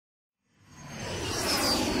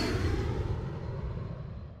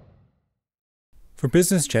For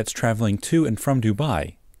business jets traveling to and from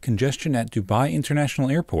Dubai, congestion at Dubai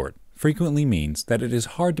International Airport frequently means that it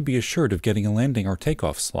is hard to be assured of getting a landing or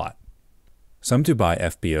takeoff slot. Some Dubai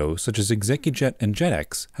FBOs, such as ExecuJet and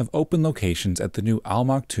Jetex, have open locations at the new Al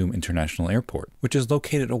Maktoum International Airport, which is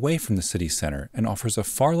located away from the city center and offers a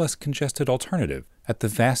far less congested alternative at the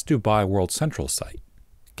vast Dubai World Central site.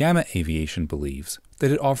 Gama Aviation believes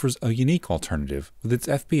that it offers a unique alternative with its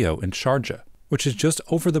FBO in Sharjah, which is just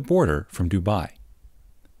over the border from Dubai.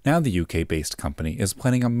 Now the UK-based company is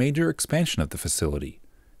planning a major expansion of the facility,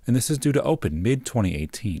 and this is due to open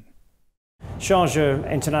mid-2018. Sharjah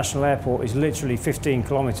International Airport is literally 15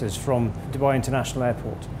 kilometres from Dubai International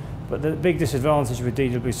Airport. But the big disadvantage with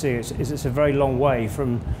DWC is it's a very long way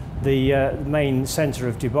from the main centre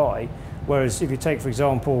of Dubai. Whereas if you take, for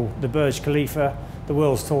example, the Burj Khalifa, the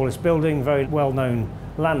world's tallest building, very well-known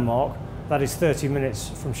landmark, that is 30 minutes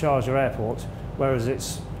from Sharjah Airport, whereas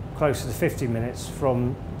it's closer to 50 minutes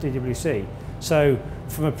from DWC. So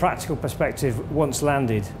from a practical perspective, once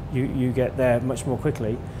landed, you get there much more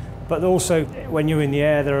quickly. But also, when you're in the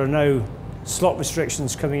air, there are no slot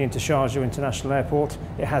restrictions coming into Sharjah International Airport.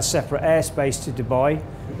 It has separate airspace to Dubai.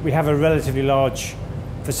 We have a relatively large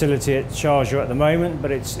facility at Sharjah at the moment,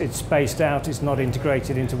 but it's spaced out, it's not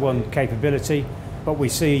integrated into one capability. But we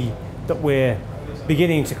see that we're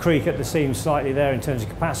beginning to creak at the seams slightly there in terms of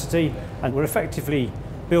capacity, and we're effectively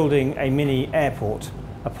building a mini airport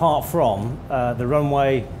apart from the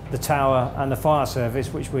runway, the tower and the fire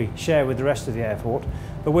service, which we share with the rest of the airport.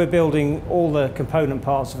 But we're building all the component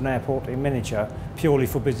parts of an airport in miniature purely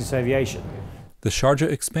for business aviation. The Sharjah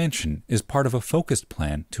expansion is part of a focused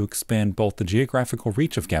plan to expand both the geographical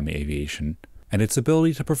reach of Gama Aviation and its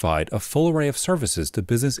ability to provide a full array of services to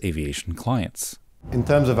business aviation clients. In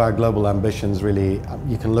terms of our global ambitions, really,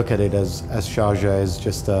 you can look at it as Sharjah is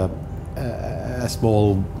just a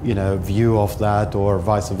small, view of that, or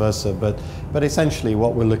vice versa. But essentially,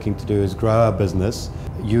 what we're looking to do is grow our business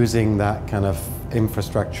using that kind of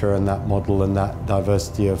infrastructure and that model and that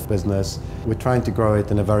diversity of business. We're trying to grow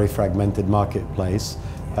it in a very fragmented marketplace,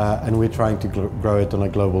 and we're trying to grow it on a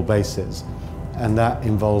global basis. And that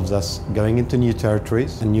involves us going into new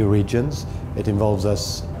territories and new regions. It involves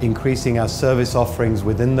us increasing our service offerings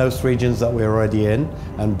within those regions that we're already in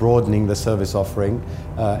and broadening the service offering,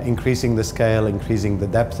 increasing the scale, increasing the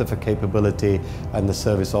depth of a capability and the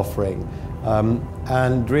service offering.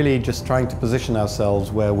 And really just trying to position ourselves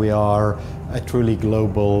where we are a truly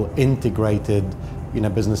global, integrated,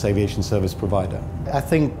 business aviation service provider. I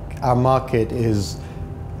think our market is,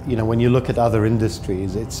 when you look at other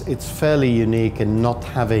industries, it's fairly unique in not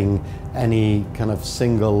having any kind of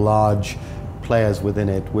single large players within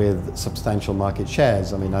it with substantial market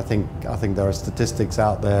shares. I think there are statistics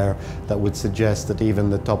out there that would suggest that even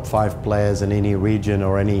the top 5 players in any region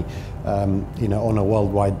or any, on a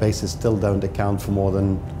worldwide basis still don't account for more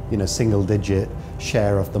than, single-digit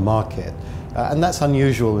share of the market. And that's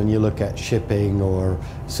unusual when you look at shipping or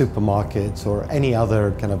supermarkets or any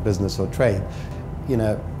other kind of business or trade.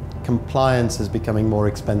 Compliance is becoming more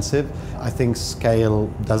expensive. I think scale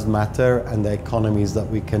does matter, and the economies that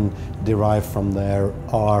we can derive from there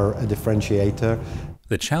are a differentiator.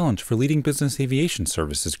 The challenge for leading business aviation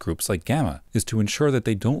services groups like Gama is to ensure that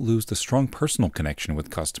they don't lose the strong personal connection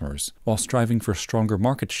with customers while striving for stronger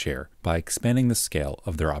market share by expanding the scale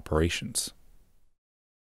of their operations.